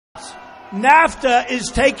NAFTA is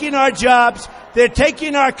taking our jobs. They're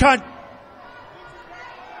taking our country.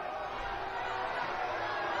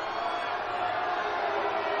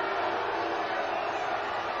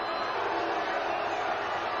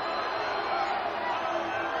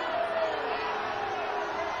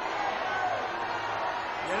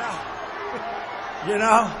 You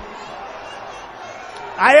know,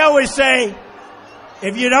 I always say,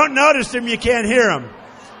 if you don't notice them, you can't hear them.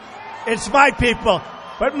 It's my people.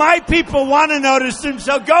 But my people want to notice them,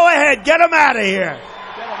 so go ahead, get them out of here.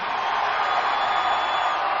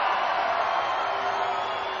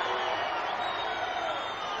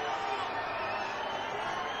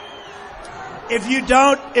 If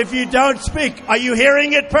you don't speak, are you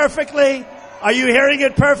hearing it perfectly? Are you hearing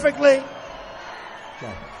it perfectly?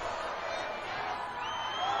 Okay.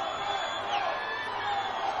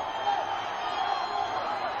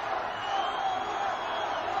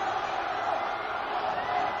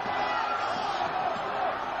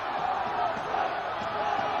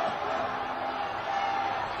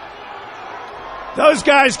 Those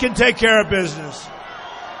guys can take care of business.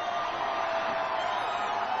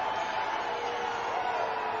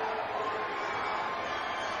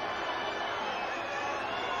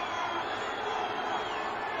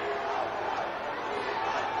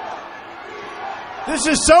 This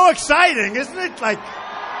is so exciting, isn't it? Like,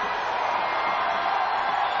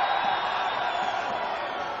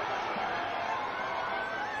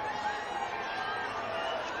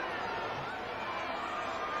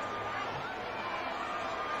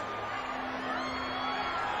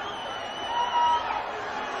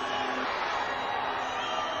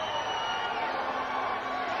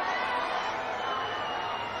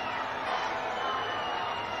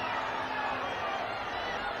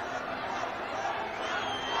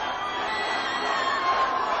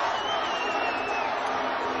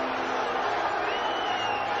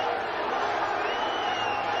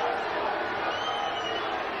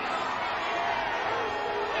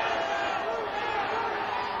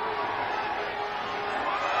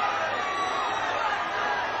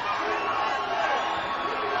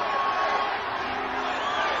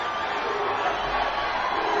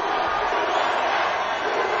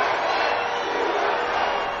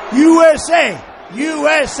 USA,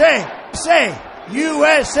 USA, say,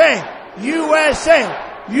 USA,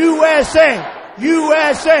 USA, USA,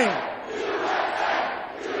 USA.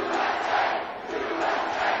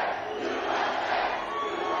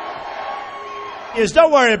 Yes,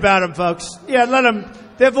 don't worry about them, folks. Yeah, let them.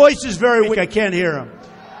 Their voice is very weak. I can't hear them.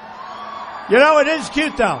 You know, it is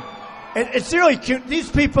cute, though. It's really cute.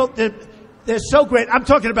 These people, they're so great. I'm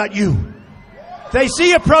talking about you. They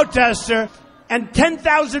see a protester, and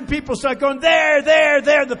 10,000 people start going, there, there,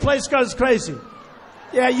 there. The place goes crazy.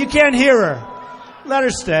 Yeah, you can't hear her. Let her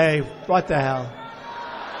stay. What the hell?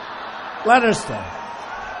 Let her stay.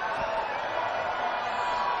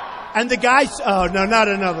 And the guy, oh, no, not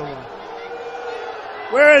another one.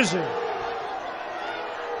 Where is he?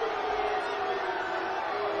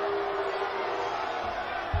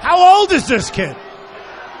 How old is this kid?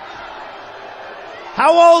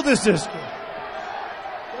 How old is this kid?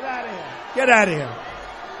 Get out of here. Get out of here.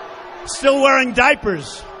 Still wearing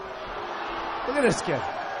diapers. Look at this kid.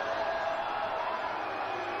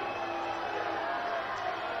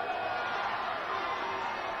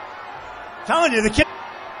 Telling you,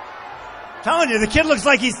 the kid looks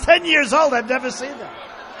like he's 10 years old. I've never seen that.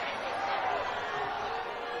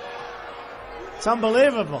 It's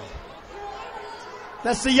unbelievable.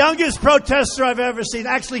 That's the youngest protester I've ever seen.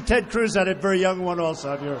 Actually, Ted Cruz had a very young one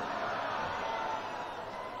also.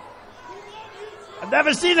 I've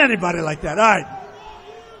never seen anybody like that. All right.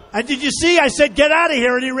 And did you see? I said, get out of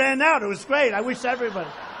here, and he ran out. It was great. I wish everybody.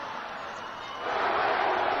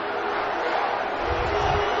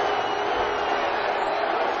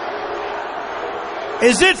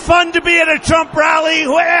 Is it fun to be at a Trump rally?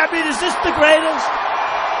 I mean, is this the greatest?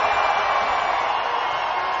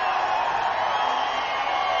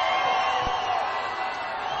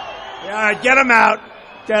 Yeah, all right, get him out.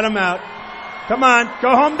 Get him out. Come on, go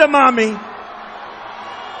home to mommy.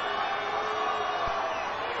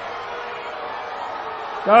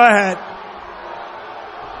 Go ahead.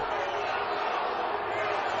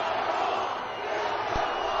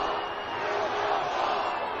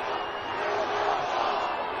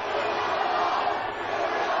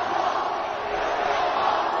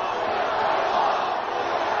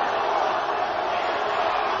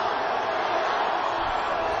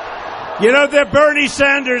 You know, they're Bernie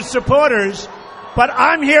Sanders supporters, but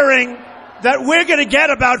I'm hearing that we're going to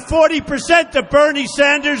get about 40% of Bernie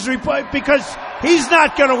Sanders because he's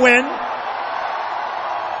not going to win. All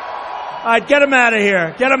right, get him out of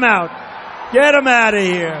here. Get him out. Get him out of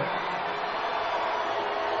here.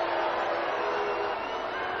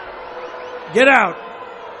 Get out.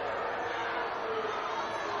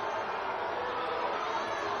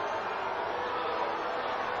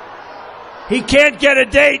 He can't get a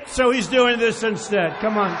date, so he's doing this instead.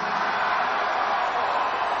 Come on.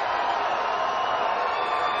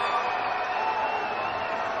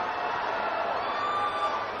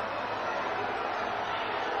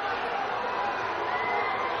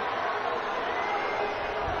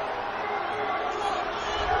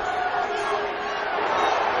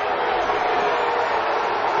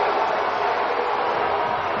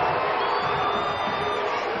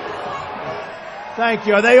 Thank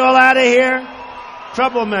you. Are they all out of here?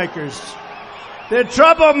 Troublemakers. They're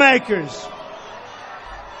troublemakers.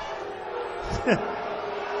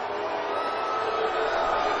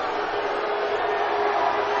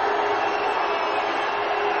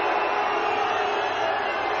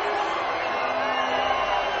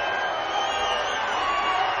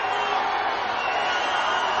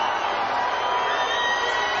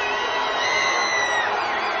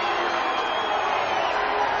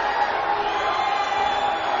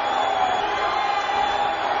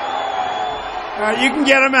 All right, you can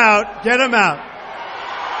get him out. Get him out.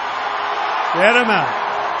 Get him out.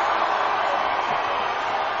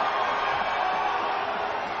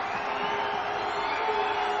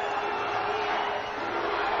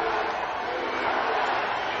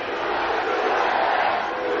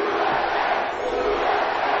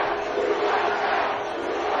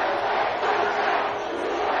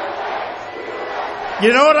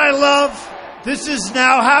 You know what I love? This is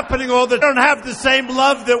now happening all the time. They don't have the same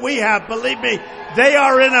love that we have. Believe me, they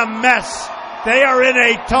are in a mess. They are in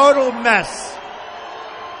a total mess.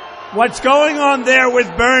 What's going on there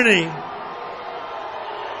with Bernie?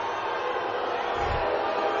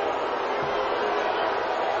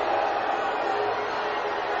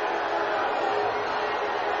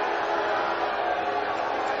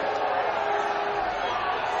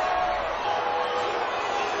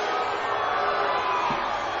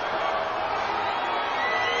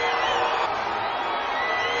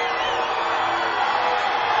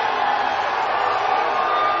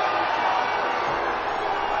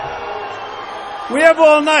 We have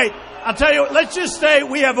all night. I'll tell you, let's just say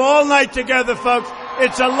we have all night together, folks.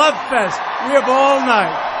 It's a love fest. We have all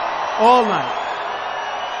night. All night.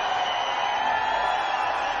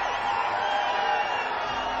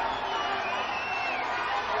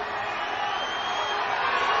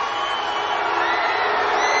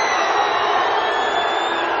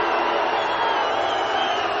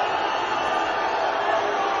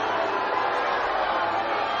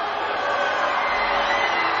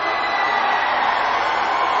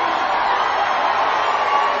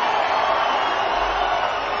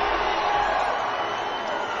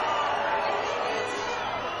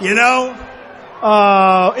 You know?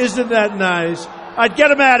 Oh, isn't that nice? All right, get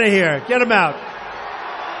him out of here. Get him out.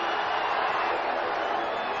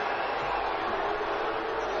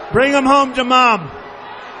 Bring him home to mom.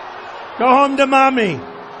 Go home to mommy.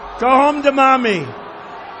 Go home to mommy.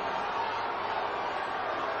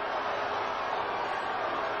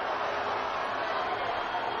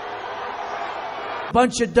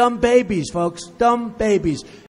 Bunch of dumb babies, folks. Dumb babies.